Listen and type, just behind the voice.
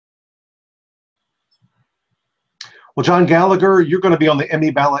Well, John Gallagher, you're going to be on the Emmy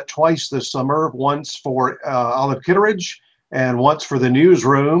ballot twice this summer, once for Olive Kitteridge and once for the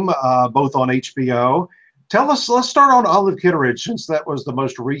Newsroom, both on HBO. Tell us, let's start on Olive Kitteridge, since that was the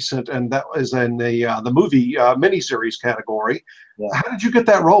most recent, and that was in the movie miniseries category. Yeah. How did you get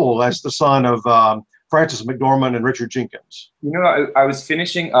that role as the son of Frances McDormand and Richard Jenkins? You know, I was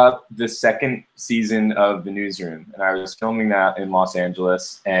finishing up the second season of The Newsroom, and I was filming that in Los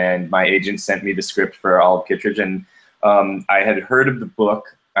Angeles, and my agent sent me the script for Olive Kitteridge, and I had heard of the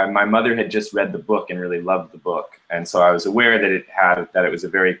book. My mother had just read the book and really loved the book, and so I was aware that it was a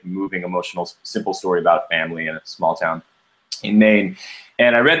very moving, emotional, simple story about a family in a small town in Maine.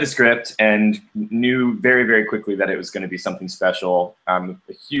 And I read the script and knew very, very quickly that it was going to be something special. I'm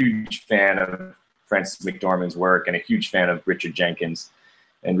a huge fan of Frances McDormand's work and a huge fan of Richard Jenkins.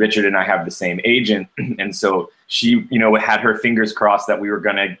 And Richard and I have the same agent, and so she, you know, had her fingers crossed that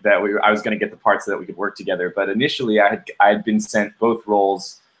I was gonna get the parts so that we could work together. But initially, I had been sent both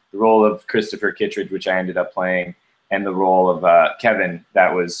roles: the role of Christopher Kittredge, which I ended up playing, and the role of Kevin,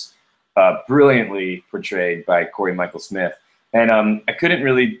 that was brilliantly portrayed by Corey Michael Smith. And I couldn't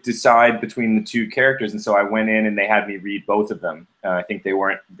really decide between the two characters, and so I went in and they had me read both of them. I think they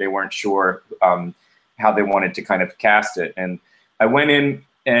weren't sure how they wanted to kind of cast it, and I went in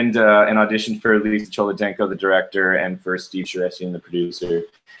and auditioned for Lisa Cholodenko, the director, and for Steve Sharesian, the producer.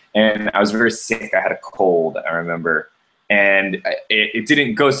 And I was very sick. I had a cold, I remember. And it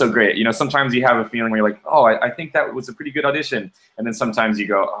didn't go so great. You know, sometimes you have a feeling where you're like, oh, I think that was a pretty good audition. And then sometimes you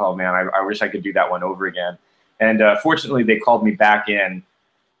go, oh man, I wish I could do that one over again. And fortunately, they called me back in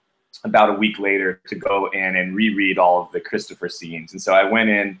about a week later to go in and reread all of the Christopher scenes. And so I went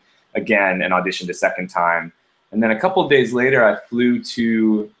in again and auditioned a second time. And then a couple of days later, I flew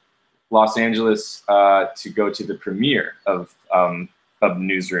to Los Angeles to go to the premiere of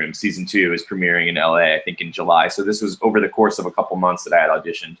Newsroom. Season 2 is premiering in LA, I think in July. So this was over the course of a couple months that I had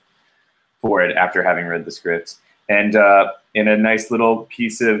auditioned for it after having read the script. And in a nice little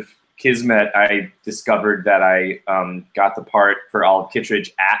piece of kismet, I discovered that I got the part for Olive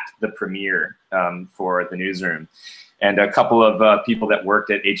Kitteridge at the premiere for the Newsroom. And a couple of people that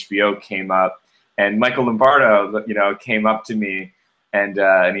worked at HBO came up. And Michael Lombardo, you know, came up to me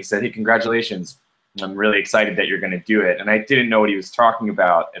and he said, "Hey, congratulations. I'm really excited that you're going to do it." And I didn't know what he was talking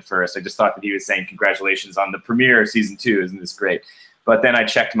about at first. I just thought that he was saying congratulations on the premiere of season 2. Isn't this great? But then I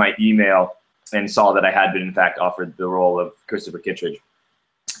checked my email and saw that I had been, in fact, offered the role of Christopher Kittredge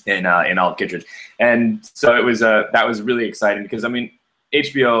in Olive Kitteridge. And so it was that was really exciting because, I mean,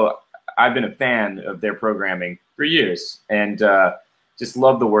 HBO, I've been a fan of their programming for years and just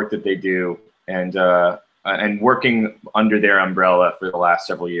love the work that they do. And working under their umbrella for the last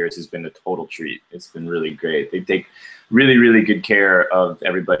several years has been a total treat. It's been really great. They take really, really good care of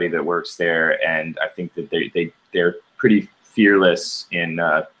everybody that works there, and I think that they're pretty fearless in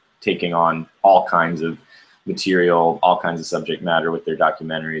taking on all kinds of material, all kinds of subject matter with their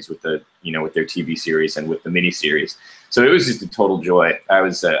documentaries, with their TV series, and with the miniseries. So it was just a total joy. I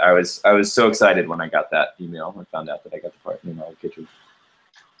was so excited when I got that email and found out that I got the part in Olive Kitteridge.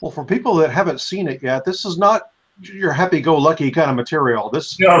 Well, for people that haven't seen it yet, this is not your happy-go-lucky kind of material.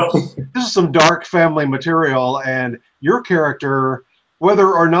 This is some dark family material, and your character,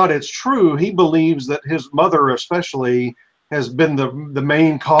 whether or not it's true, he believes that his mother especially has been the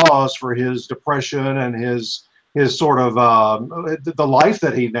main cause for his depression and his sort of the life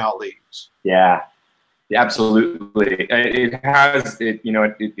that he now leads. Yeah, absolutely. It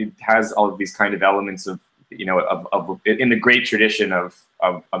has all of these kind of elements of, you know, in the great tradition of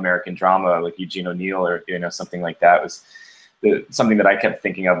American drama, like Eugene O'Neill or, you know, something like that was something that I kept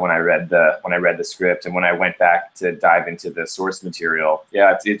thinking of when I read the script, and when I went back to dive into the source material.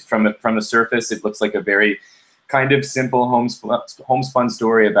 Yeah, it's from the surface, it looks like a very kind of simple homespun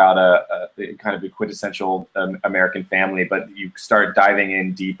story about a kind of a quintessential American family, but you start diving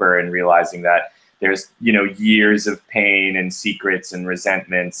in deeper and realizing that there's, you know, years of pain and secrets and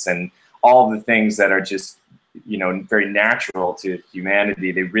resentments and all the things that are just, you know, very natural to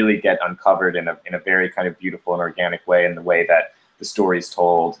humanity. They really get uncovered in a very kind of beautiful and organic way, in the way that the story's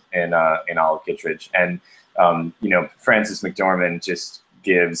told in Olive Kitteridge. And you know, Frances McDormand just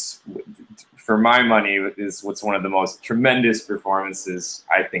gives, for my money, is what's one of the most tremendous performances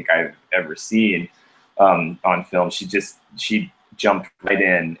I think I've ever seen on film. She jumped right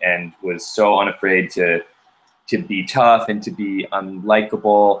in and was so unafraid to be tough and to be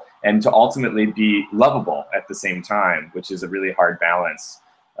unlikable and to ultimately be lovable at the same time, which is a really hard balance.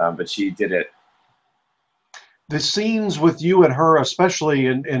 But she did it. The scenes with you and her, especially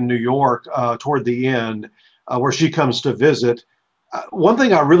in New York, toward the end, where she comes to visit, One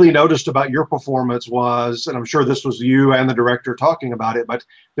thing I really noticed about your performance was, and I'm sure this was you and the director talking about it, but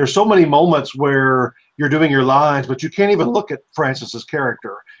there's so many moments where you're doing your lines, but you can't even look at Frances's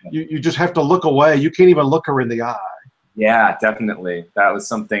character. You just have to look away. You can't even look her in the eye. Yeah, definitely. That was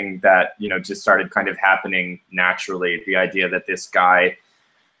something that, you know, just started kind of happening naturally. The idea that this guy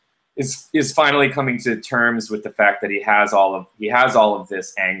is finally coming to terms with the fact that he has all of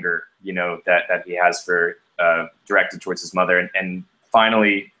this anger, you know, that he has for directed towards his mother, and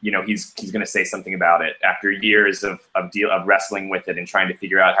finally, you know, he's going to say something about it after years of wrestling with it and trying to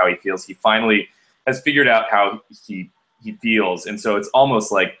figure out how he feels. He finally has figured out how he feels, and so it's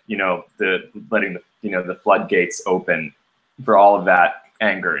almost like, you know, letting the floodgates open for all of that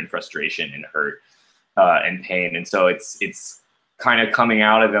anger and frustration and hurt and pain, and so it's kind of coming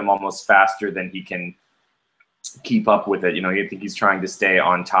out of him almost faster than he can keep up with it. You know, I think he's trying to stay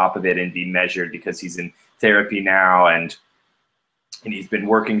on top of it and be measured because he's in therapy now, and he's been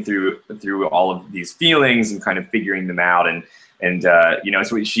working through all of these feelings and kind of figuring them out, and you know,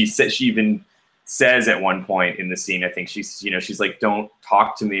 so she even says at one point in the scene, I think she's like, don't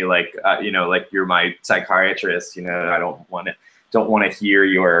talk to me like you know, like you're my psychiatrist, you know, I don't want to hear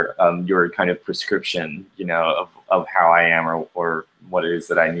your kind of prescription, you know, of how I am or what it is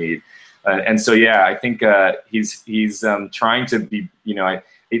that I need. And so, yeah, I think he's trying to be, you know,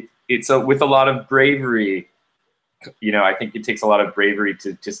 it's with a lot of bravery. You know, I think it takes a lot of bravery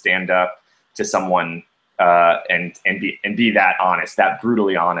to stand up to someone and be that honest, that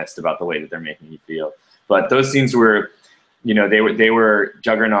brutally honest about the way that they're making you feel. But those scenes were, you know, they were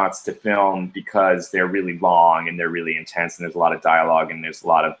juggernauts to film because they're really long and they're really intense, and there's a lot of dialogue and there's a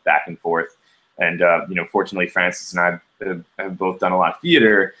lot of back and forth. And you know, fortunately, Frances and I have both done a lot of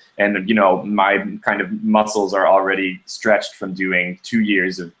theater, and you know, my kind of muscles are already stretched from doing 2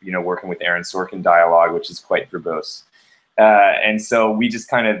 years of, you know, working with Aaron Sorkin dialogue, which is quite verbose. And so we just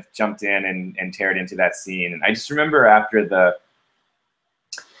kind of jumped in and teared into that scene. And I just remember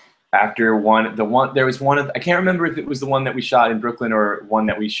there was one of, I can't remember if it was the one that we shot in Brooklyn or one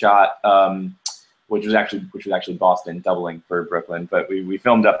that we shot which was actually Boston, doubling for Brooklyn, but we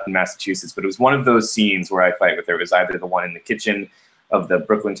filmed up in Massachusetts. But it was one of those scenes where I fight with her. It was either the one in the kitchen of the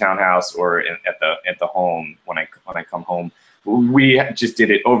Brooklyn townhouse or at the home when I come home. We just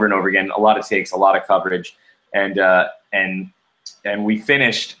did it over and over again, a lot of takes, a lot of coverage, and we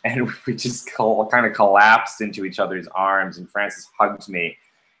finished, and we just kind of collapsed into each other's arms, and Frances hugged me,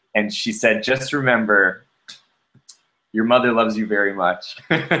 and she said, "Just remember, your mother loves you very much."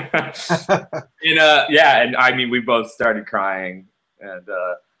 Yeah, and I mean, we both started crying, and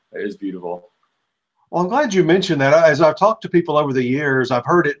it was beautiful. Well, I'm glad you mentioned that. As I've talked to people over the years, I've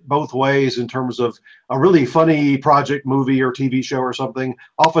heard it both ways in terms of a really funny project, movie or TV show or something.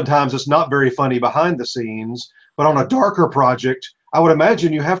 Oftentimes it's not very funny behind the scenes, but on a darker project, I would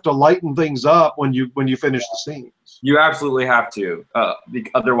imagine you have to lighten things up when you finish the scenes. You absolutely have to.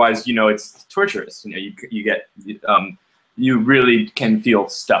 Otherwise, you know, it's torturous. You know, you get you really can feel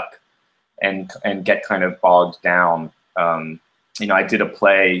stuck and get kind of bogged down. You know, I did a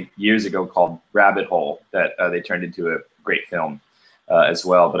play years ago called Rabbit Hole that they turned into a great film as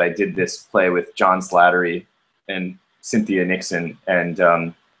well. But I did this play with John Slattery and Cynthia Nixon, and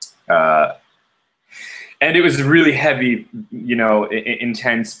it was a really heavy, you know,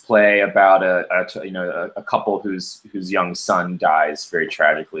 intense play about a couple whose young son dies very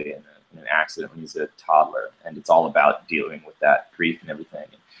tragically in an accident when he's a toddler, and it's all about dealing with that grief and everything.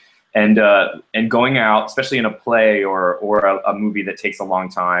 And going out, especially in a play or a movie that takes a long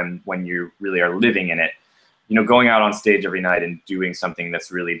time when you really are living in it, you know, going out on stage every night and doing something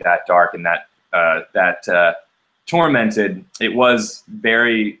that's really that dark and that tormented, it was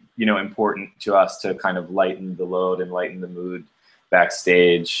very, you know, important to us to kind of lighten the load and lighten the mood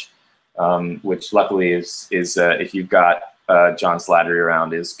backstage, which luckily is if you've got John Slattery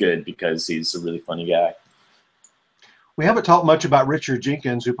around, is good because he's a really funny guy. We haven't talked much about Richard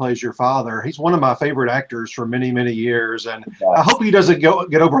Jenkins, who plays your father. He's one of my favorite actors for many, many years, and I hope he doesn't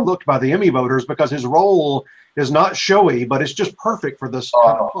get overlooked by the Emmy voters because his role is not showy, but it's just perfect for this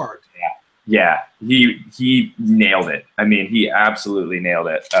kind of part. Yeah, he nailed it. I mean, he absolutely nailed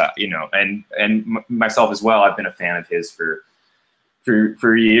it. You know, and myself as well. I've been a fan of his for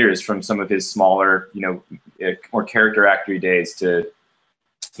years, from some of his smaller, you know, more character actory days to,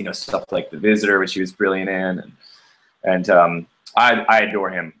 you know, stuff like The Visitor, which he was brilliant in, and I adore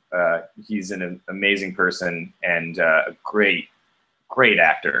him. He's an amazing person and a great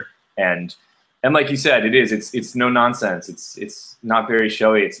actor. And like you said, it's no nonsense. It's not very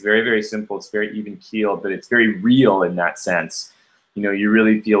showy. It's very, very simple. It's very even keeled, but it's very real in that sense. you know, you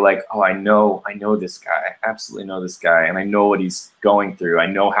really feel like, oh, I know this guy. I absolutely know this guy, and I know what he's going through. I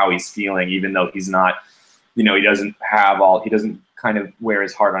know how he's feeling, even though he's not, you know, he doesn't kind of wear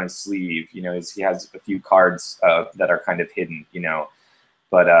his heart on his sleeve. You know, he has a few cards that are kind of hidden, you know.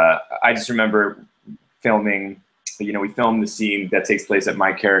 But I just remember filming, you know, we filmed the scene that takes place at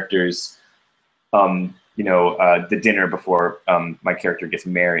my character's, you know, the dinner before my character gets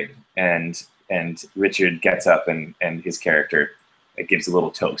married, and Richard gets up and his character gives a little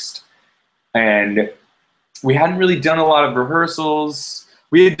toast. And we hadn't really done a lot of rehearsals.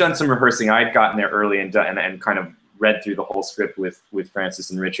 We had done some rehearsing. I had gotten there early and kind of read through the whole script with Frances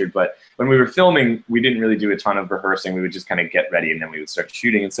and Richard. But when we were filming, we didn't really do a ton of rehearsing. We would just kind of get ready and then we would start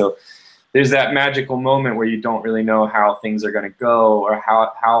shooting. And so there's that magical moment where you don't really know how things are going to go, or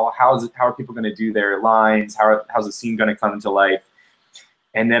how are people going to do their lines, how's the scene going to come to life.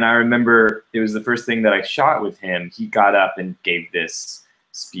 And then I remember it was the first thing that I shot with him. He got up and gave this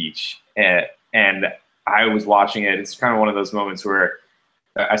speech, and I was watching it. It's kind of one of those moments where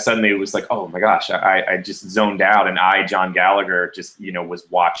I suddenly was like, oh my gosh, I just zoned out, and John Gallagher, just, you know, was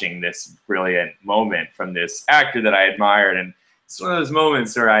watching this brilliant moment from this actor that I admired. And it's one of those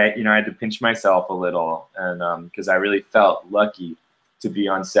moments where I had to pinch myself a little, and because I really felt lucky to be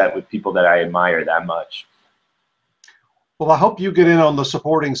on set with people that I admire that much. Well, I hope you get in on the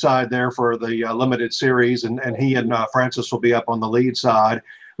supporting side there for the limited series, and he and Frances will be up on the lead side.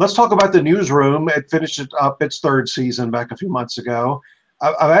 Let's talk about the Newsroom. It finished up its third season back a few months ago.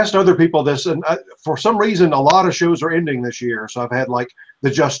 I've asked other people this, and for some reason, a lot of shows are ending this year. So I've had like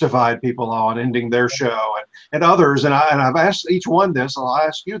the Justified people on ending their show, and others, and I've asked each one this. I'll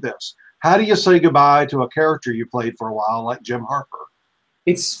ask you this: how do you say goodbye to a character you played for a while, like Jim Harper?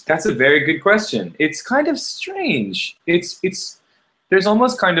 That's a very good question. It's kind of strange. There's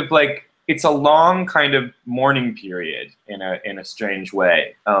almost kind of like, it's a long kind of mourning period in a strange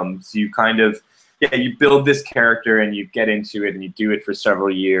way. So you kind of, you build this character and you get into it and you do it for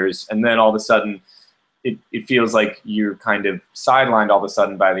several years, and then all of a sudden it feels like you're kind of sidelined all of a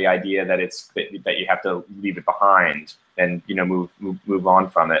sudden by the idea that that you have to leave it behind and, you know, move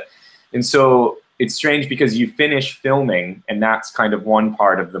on from it. And so it's strange because you finish filming, and that's kind of one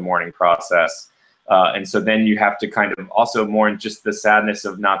part of the mourning process. And so then you have to kind of also mourn just the sadness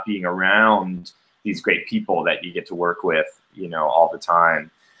of not being around these great people that you get to work with, you know, all the time.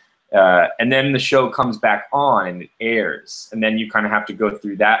 And then the show comes back on and it airs, and then you kind of have to go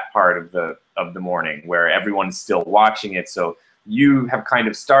through that part of the mourning where everyone's still watching it. So you have kind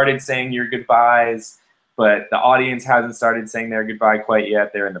of started saying your goodbyes, but the audience hasn't started saying their goodbye quite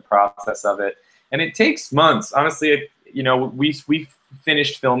yet. They're in the process of it. And it takes months. Honestly, you know, we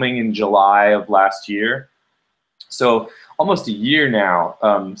finished filming in July of last year. So almost a year now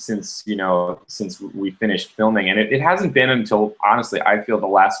since we finished filming. And it hasn't been until, honestly, I feel the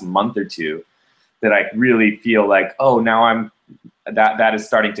last month or two that I really feel like, oh, now that is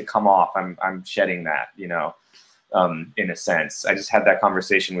starting to come off. I'm shedding that, you know, in a sense. I just had that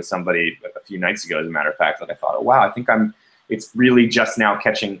conversation with somebody a few nights ago, as a matter of fact, that I thought, oh, wow, I think it's really just now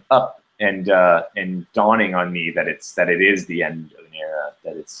catching up and dawning on me that it is the end of an era,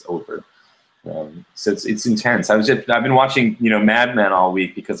 that it's over. So it's intense. I've been watching, you know, Mad Men all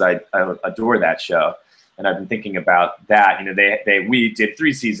week because I adore that show, and I've been thinking about that. You know, we did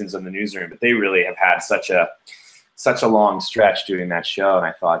 3 seasons on the Newsroom, but they really have had such a long stretch doing that show, and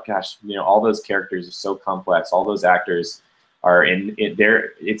I thought, gosh, you know, all those characters are so complex. All those actors are in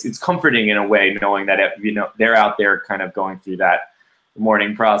there. It's comforting in a way, knowing that you know, they're out there kind of going through that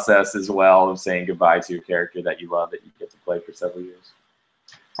mourning process as well, of saying goodbye to your character that you love, that you get to play for several years.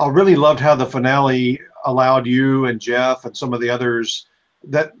 I really loved how the finale allowed you and Jeff and some of the others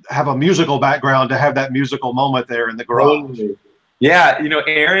that have a musical background to have that musical moment there in the garage. Yeah, you know,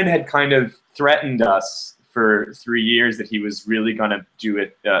 Aaron had kind of threatened us for 3 years that he was really going to do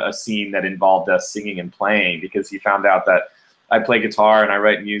a scene that involved us singing and playing, because he found out that I play guitar and I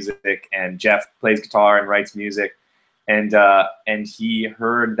write music, and Jeff plays guitar and writes music. And he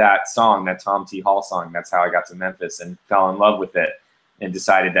heard that song, that Tom T. Hall song, That's How I Got to Memphis, and fell in love with it and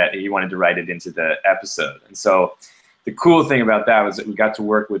decided that he wanted to write it into the episode. And so the cool thing about that was that we got to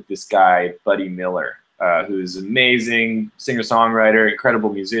work with this guy, Buddy Miller, who's an amazing singer-songwriter,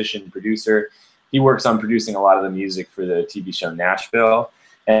 incredible musician, producer. He works on producing a lot of the music for the TV show Nashville.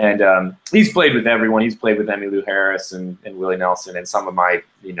 And he's played with everyone. He's played with Emmylou Harris and Willie Nelson and some of my,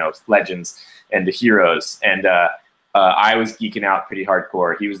 you know, legends and the heroes. And I was geeking out pretty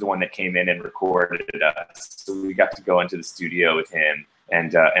hardcore. He was the one that came in and recorded us. So we got to go into the studio with him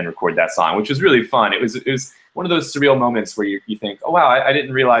and record that song, which was really fun. It was one of those surreal moments where you think, oh, wow, I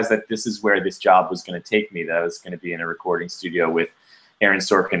didn't realize that this is where this job was going to take me, that I was going to be in a recording studio with Aaron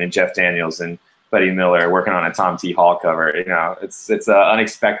Sorkin and Jeff Daniels and Buddy Miller working on a Tom T. Hall cover. You know, it's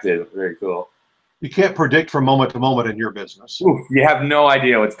unexpected, very cool. You can't predict from moment to moment in your business. Ooh, you have no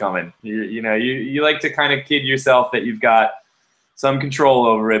idea what's coming. You know, you like to kind of kid yourself that you've got some control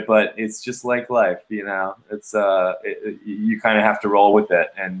over it, but it's just like life, you know. It's you kind of have to roll with it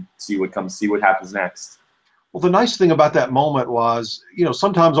and see what happens next. Well, the nice thing about that moment was, you know,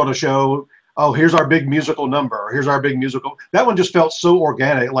 sometimes on a show, oh, here's our big musical number, or here's our big musical. That one just felt so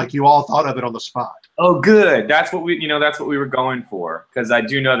organic, like you all thought of it on the spot. Oh, good. That's what we were going for, because I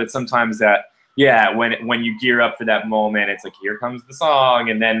do know that sometimes that, yeah, when you gear up for that moment, it's like, here comes the song,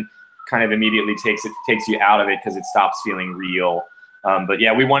 and then kind of immediately takes you out of it because it stops feeling real. But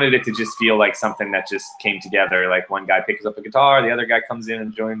yeah, we wanted it to just feel like something that just came together. Like one guy picks up a guitar, the other guy comes in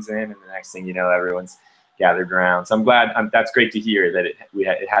and joins in, and the next thing you know, everyone's gathered around. So I'm glad. That's great to hear that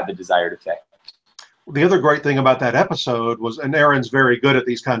it had the desired effect. The other great thing about that episode was, and Aaron's very good at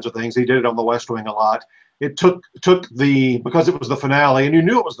these kinds of things. He did it on The West Wing a lot. It took because it was the finale, and you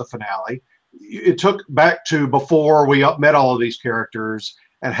knew it was the finale. It took back to before we met all of these characters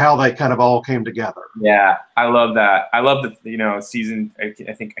and how they kind of all came together. Yeah, I love that. I love the season.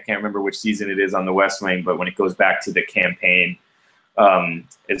 I think I can't remember which season it is on The West Wing, but when it goes back to the campaign,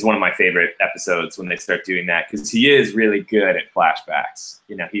 it's one of my favorite episodes when they start doing that, because he is really good at flashbacks.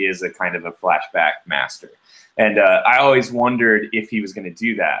 You know, he is a kind of a flashback master. And I always wondered if he was going to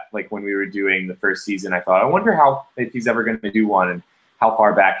do that. Like when we were doing the first season, I thought, I wonder if he's ever going to do one, and how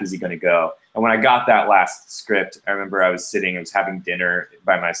far back is he going to go? And when I got that last script, I remember I was having dinner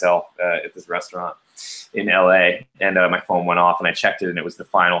by myself at this restaurant in LA, and my phone went off, and I checked it, and it was the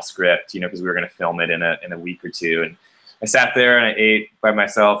final script, you know, because we were going to film it in a week or two. And I sat there and I ate by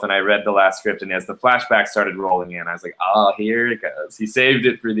myself, and I read the last script, and as the flashback started rolling in, I was like, oh, here it goes. He saved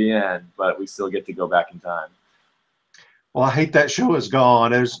it for the end, but we still get to go back in time. Well, I hate that show is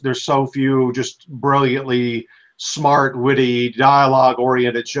gone. There's so few just brilliantly smart, witty,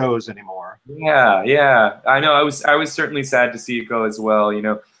 dialogue-oriented shows anymore. Yeah. I know. I was certainly sad to see it go as well. You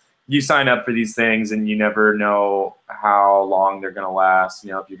know, you sign up for these things and you never know how long they're going to last.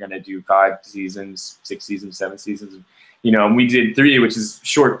 You know, if you're going to do 5 seasons, 6 seasons, 7 seasons, you know, and we did 3, which is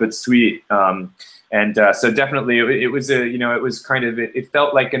short but sweet. So definitely it was kind of, it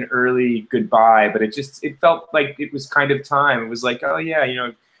felt like an early goodbye, but it felt like it was kind of time. It was like, oh yeah, you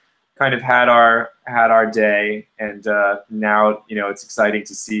know, kind of had our day, and now, you know, it's exciting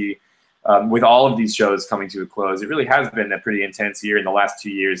to see with all of these shows coming to a close. It really has been a pretty intense year in the last 2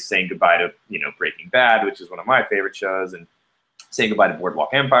 years, saying goodbye to, you know, Breaking Bad, which is one of my favorite shows, and saying goodbye to Boardwalk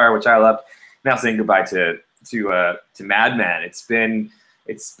Empire, which I loved. Now saying goodbye to Mad Men. It's been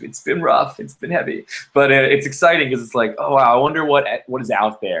rough. It's been heavy, but it's exciting because it's like, oh wow, I wonder what is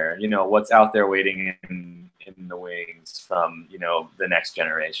out there. You know, what's out there waiting in the wings from, you know, the next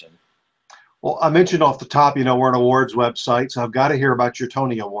generation. Well, I mentioned off the top, you know, we're an awards website, so I've got to hear about your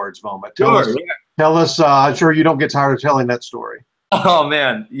Tony Awards moment. Tell us. I'm sure you don't get tired of telling that story. Oh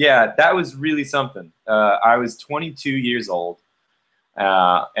man, yeah, that was really something. I was 22 years old,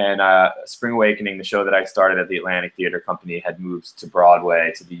 and Spring Awakening, the show that I started at the Atlantic Theater Company, had moved to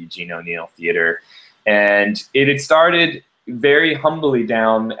Broadway, to the Eugene O'Neill Theater, and it had started very humbly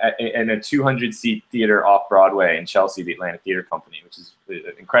down in a 200-seat theater off Broadway in Chelsea, the Atlantic Theater Company, which is an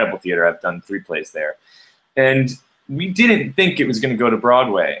incredible theater. I've done 3 plays there. And we didn't think it was going to go to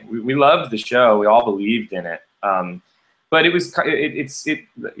Broadway. We loved the show. We all believed in it. But it's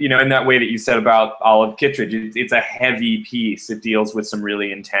you know, in that way that you said about Olive Kitteridge, it's a heavy piece. It deals with some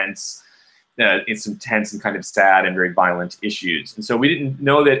really intense, some tense and kind of sad and very violent issues. And so we didn't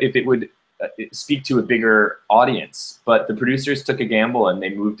know that if it would speak to a bigger audience, but the producers took a gamble and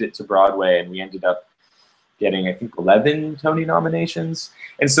they moved it to Broadway, and we ended up getting, I think, 11 Tony nominations.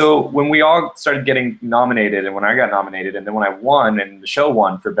 And so when we all started getting nominated, and when I got nominated, and then when I won and the show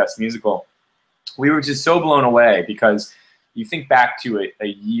won for Best Musical, we were just so blown away, because you think back to a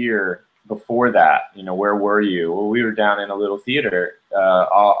year before that, you know, where were you? Well, we were down in a little theater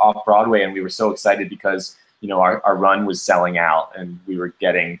off Broadway, and we were so excited because, you know, our run was selling out, and we were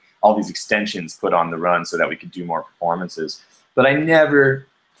getting all these extensions put on the run so that we could do more performances. But I never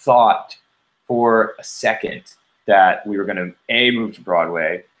thought for a second that we were going to move to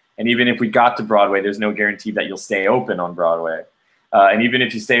Broadway. And even if we got to Broadway, there's no guarantee that you'll stay open on Broadway. And even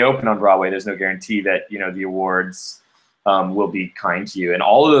if you stay open on Broadway, there's no guarantee that, you know, the awards will be kind to you. And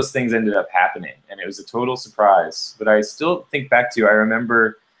all of those things ended up happening, and it was a total surprise. But I still think back to, I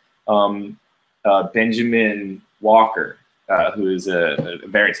remember Benjamin Walker, who is a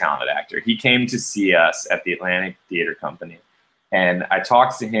very talented actor. He came to see us at the Atlantic Theater Company, and I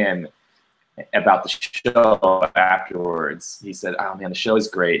talked to him, about the show afterwards. He said, "Oh man, the show is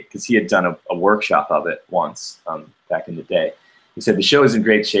great," because he had done a workshop of it once back in the day. He said the show is in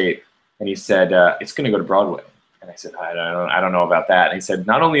great shape, and he said it's going to go to Broadway. And I said, I don't know about that. And he said,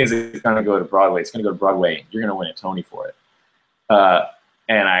 not only is it going to go to Broadway, it's going to go to Broadway. You're going to win a Tony for it.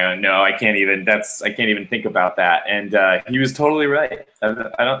 And I go, no, I can't even think about that. And he was totally right.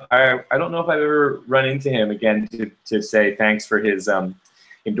 I don't know if I've ever run into him again to say thanks for his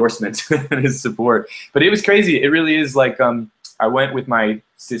endorsement and his support. But it was crazy. It really is like I went with my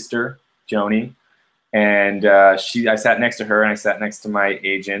sister, Joni, and I sat next to her and I sat next to my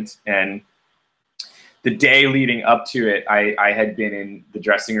agent. And the day leading up to it, I had been in the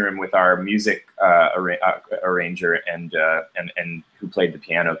dressing room with our music arranger and who played the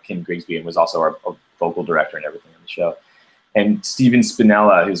piano, Kim Grigsby, and was also our vocal director and everything on the show. And Steven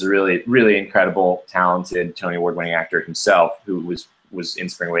Spinella, who's a really, really incredible, talented Tony Award-winning actor himself, who was in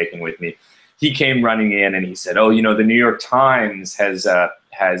Spring Awakening with me, he came running in and he said, "Oh, you know, the New York Times has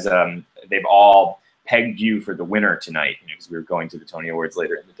they've all pegged you for the winner tonight," because we were going to the Tony Awards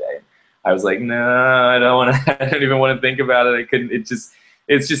later in the day. I was like, no, I don't even want to think about it. I couldn't.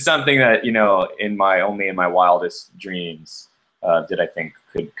 It's just something that, you know, only in my wildest dreams did I think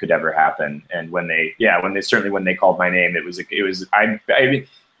could ever happen. And when they called my name,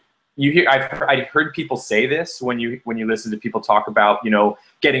 I've heard people say this when you listen to people talk about, you know,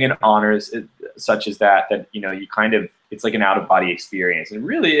 getting an honor such as that, you know, it's like an out of body experience. And it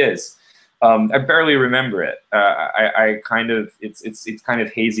really is. I barely remember it. It's kind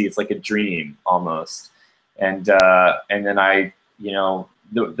of hazy. It's like a dream almost. And then you know,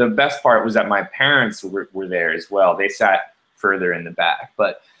 the best part was that my parents were there as well. They sat further in the back,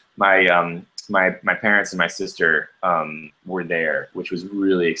 but my parents and my sister were there, which was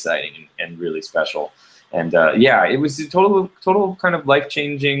really exciting and really special. And yeah, it was a total kind of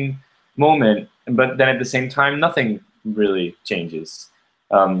life-changing moment. But then at the same time, nothing really changes.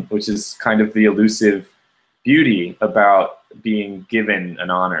 Which is kind of the elusive beauty about being given an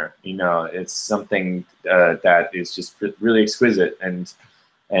honor. You know, it's something that is just really exquisite, and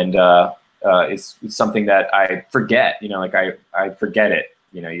it's something that I forget. You know, like I forget it.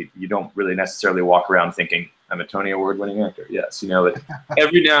 You know, you don't really necessarily walk around thinking, I'm a Tony Award-winning actor. Yes, you know, but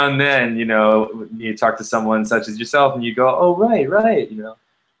every now and then, you know, you talk to someone such as yourself, and you go, oh, right. You know,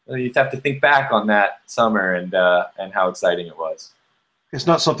 you have to think back on that summer and how exciting it was. It's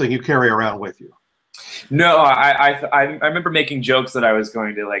not something you carry around with you. No, I remember making jokes that I was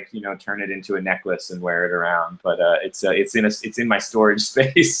going to, like, you know, turn it into a necklace and wear it around, but it's in my storage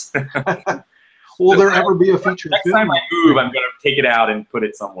space. Will there ever be a feature film? Next time I move, I'm going to take it out and put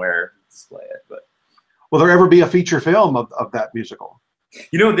it somewhere, display it. But will there ever be a feature film of that musical?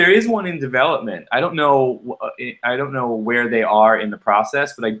 You know, there is one in development. I don't know where they are in the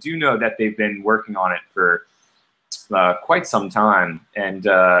process, but I do know that they've been working on it for quite some time, and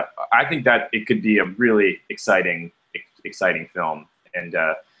I think that it could be a really exciting film. And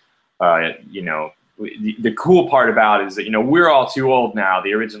you know, the cool part about it is that, you know, we're all too old now.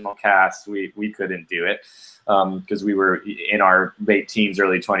 The original cast, we couldn't do it because we were in our late teens,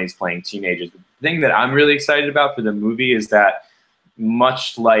 early 20s, playing teenagers. The thing that I'm really excited about for the movie is that,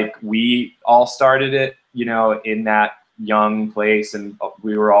 much like we all started it, you know, in that young place, and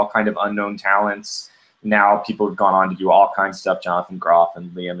we were all kind of unknown talents. Now people have gone on to do all kinds of stuff. Jonathan Groff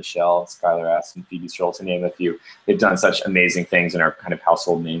and Leah Michelle, Skylar S. and Phoebe Stroll, to name a few. They've done such amazing things and are kind of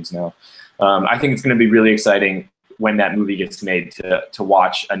household names now. I think it's going to be really exciting when that movie gets made to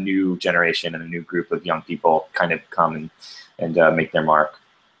watch a new generation and a new group of young people kind of come and make their mark.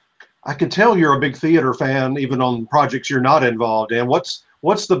 I can tell you're a big theater fan, even on projects you're not involved in. What's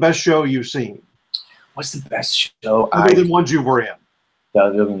the best show you've seen? What's the best show? Other than ones you were in. The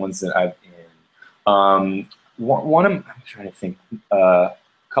other ones that I've I'm trying to think. A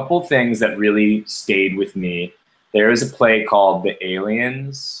couple of things that really stayed with me. There is a play called The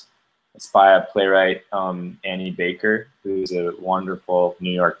Aliens. It's by a playwright, Annie Baker, who's a wonderful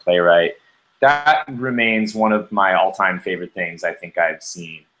New York playwright. That remains one of my all-time favorite things I think I've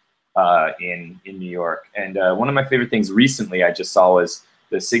seen in New York. And one of my favorite things recently I just saw was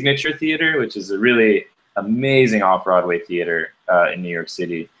the Signature Theater, which is a really amazing off-Broadway theater in New York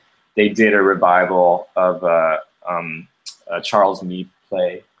City. They did a revival of a Charles Meade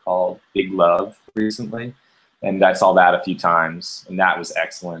play called Big Love recently, and I saw that a few times, and that was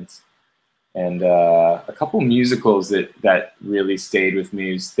excellent. And a couple musicals that really stayed with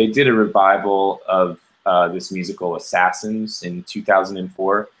me. They did a revival of this musical Assassins in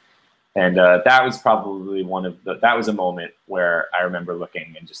 2004, and that was probably that was a moment where I remember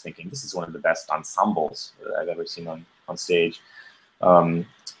looking and just thinking, this is one of the best ensembles that I've ever seen on stage.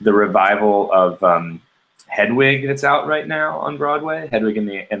 the revival of Hedwig that's out right now on Broadway. Hedwig and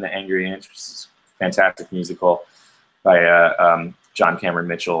the Angry Inch, which is a fantastic musical by John Cameron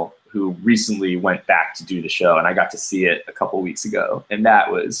Mitchell, who recently went back to do the show, and I got to see it a couple weeks ago, and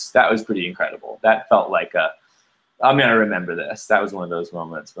that was pretty incredible. That felt like I'm gonna remember this. That was one of those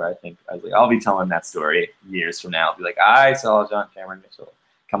moments where I was like, I'll be telling that story years from now. I'll be like, I saw John Cameron Mitchell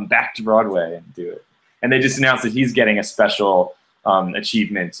come back to Broadway and do it. And they just announced that he's getting a special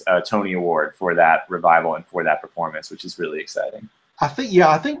achievement Tony Award for that revival and for that performance, which is really exciting. I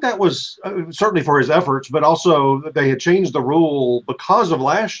think that was certainly for his efforts, but also they had changed the rule because of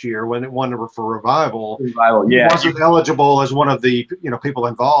last year when it won for revival. Yeah, he wasn't eligible as one of the people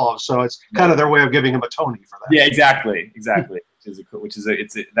involved, so it's kind of their way of giving him a Tony for that. Yeah, exactly.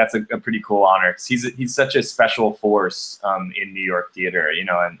 That's a pretty cool honor. He's such a special force in New York theater,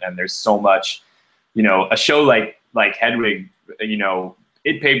 and there's so much, a show like Hedwig,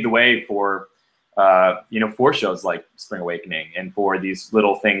 it paved the way for. For shows like Spring Awakening and for these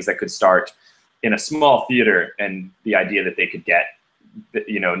little things that could start in a small theater, and the idea that they could get,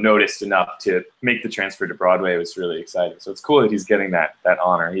 noticed enough to make the transfer to Broadway was really exciting. So it's cool that he's getting that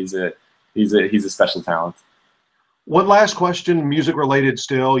honor. He's a special talent. One last question, music related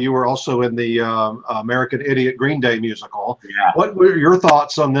still. You were also in the American Idiot Green Day musical. Yeah. What were your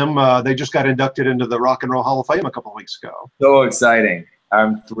thoughts on them? They just got inducted into the Rock and Roll Hall of Fame a couple of weeks ago. So exciting.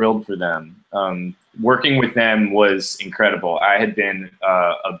 I'm thrilled for them. Working with them was incredible. I had been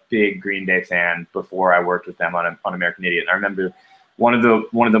a big Green Day fan before I worked with them on American Idiot. And I remember one of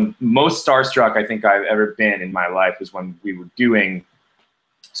the most starstruck I think I've ever been in my life was when we were doing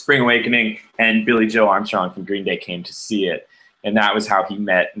Spring Awakening and Billy Joe Armstrong from Green Day came to see it. And that was how he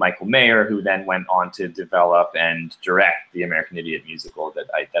met Michael Mayer, who then went on to develop and direct the American Idiot musical that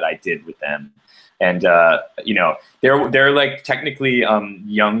I did with them. And they're like technically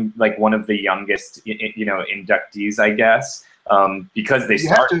young, like one of the youngest inductees, I guess, because they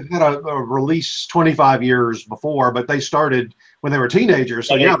started. You have to have a release 25 years before, but they started when they were teenagers.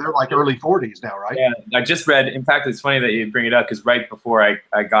 So yeah, they're like early 40s now, right? Yeah, I just read. In fact, it's funny that you bring it up because right before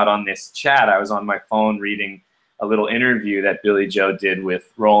I got on this chat, I was on my phone reading a little interview that Billy Joe did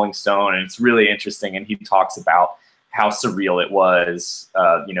with Rolling Stone, and it's really interesting. And he talks about how surreal it was,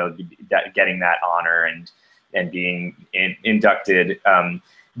 getting that honor and being inducted.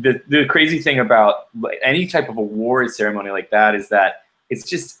 The crazy thing about any type of award ceremony like that is that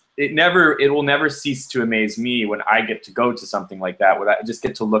it will never cease to amaze me when I get to go to something like that, where I just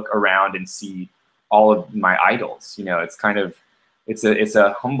get to look around and see all of my idols. It's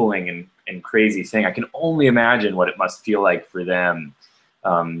a humbling and crazy thing. I can only imagine what it must feel like for them.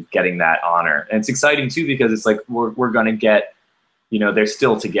 Getting that honor. And it's exciting too because it's like we're gonna get, they're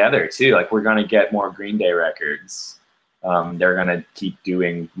still together too. Like we're gonna get more Green Day records. They're gonna keep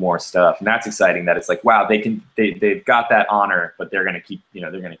doing more stuff, and that's exciting. That it's like, wow, they've got that honor, but they're gonna keep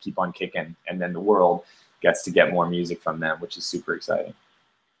on kicking, and then the world gets to get more music from them, which is super exciting.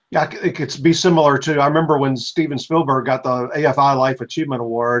 Yeah, it could be similar to, I remember when Steven Spielberg got the AFI Life Achievement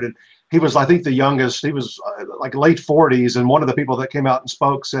Award, and he was, I think, the youngest. He was like late 40s, and one of the people that came out and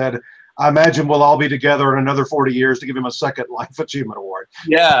spoke said, I imagine we'll all be together in another 40 years to give him a second Life Achievement Award.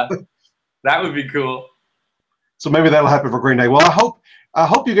 Yeah, that would be cool. So maybe that'll happen for Green Day. Well, I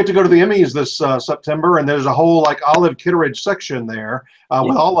hope you get to go to the Emmys this September, and there's a whole like Olive Kitteridge section there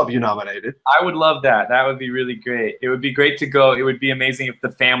with all of you nominated. I would love that. That would be really great. It would be great to go. It would be amazing if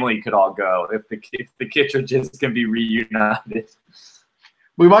the family could all go, if the Kitteridges can be reunited.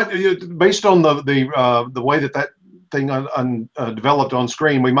 We might, based on the way that thing developed on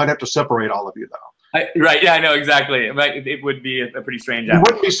screen, we might have to separate all of you though. Right? Yeah, I know exactly. It would be a pretty strange. You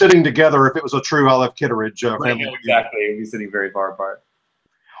wouldn't be sitting together if it was a true Olive Kitteridge family. Right, exactly. We'd be sitting very far apart.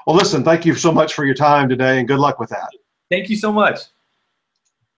 Well, listen, thank you so much for your time today, and good luck with that. Thank you so much.